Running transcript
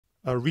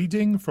A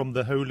reading from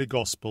the Holy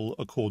Gospel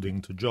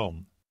according to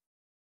John.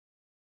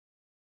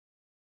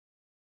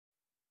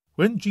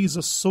 When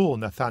Jesus saw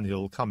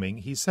Nathanael coming,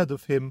 he said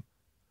of him,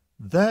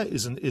 "There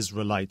is an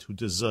Israelite who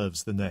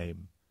deserves the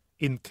name,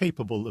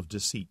 incapable of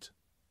deceit."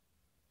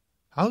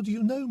 "How do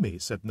you know me?"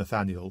 said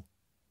Nathanael.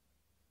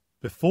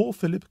 "Before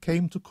Philip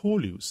came to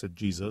call you," said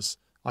Jesus,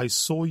 "I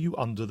saw you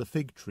under the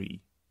fig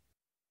tree."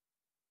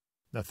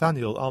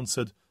 Nathanael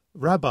answered,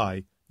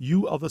 "Rabbi,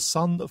 you are the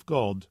Son of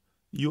God.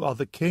 You are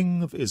the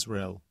King of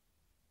Israel."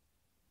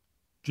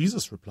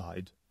 Jesus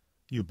replied,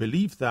 "You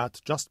believe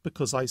that just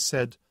because I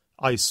said,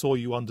 'I saw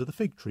you under the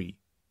fig tree.'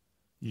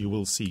 You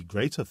will see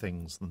greater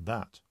things than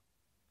that."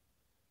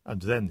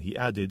 And then he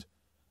added,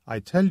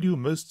 "I tell you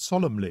most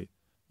solemnly,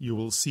 you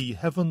will see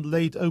heaven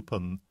laid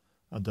open,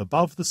 and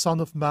above the Son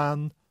of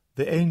Man,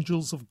 the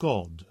angels of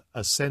God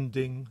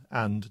ascending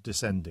and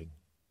descending."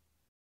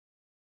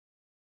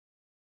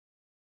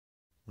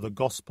 The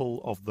Gospel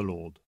of the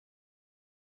Lord.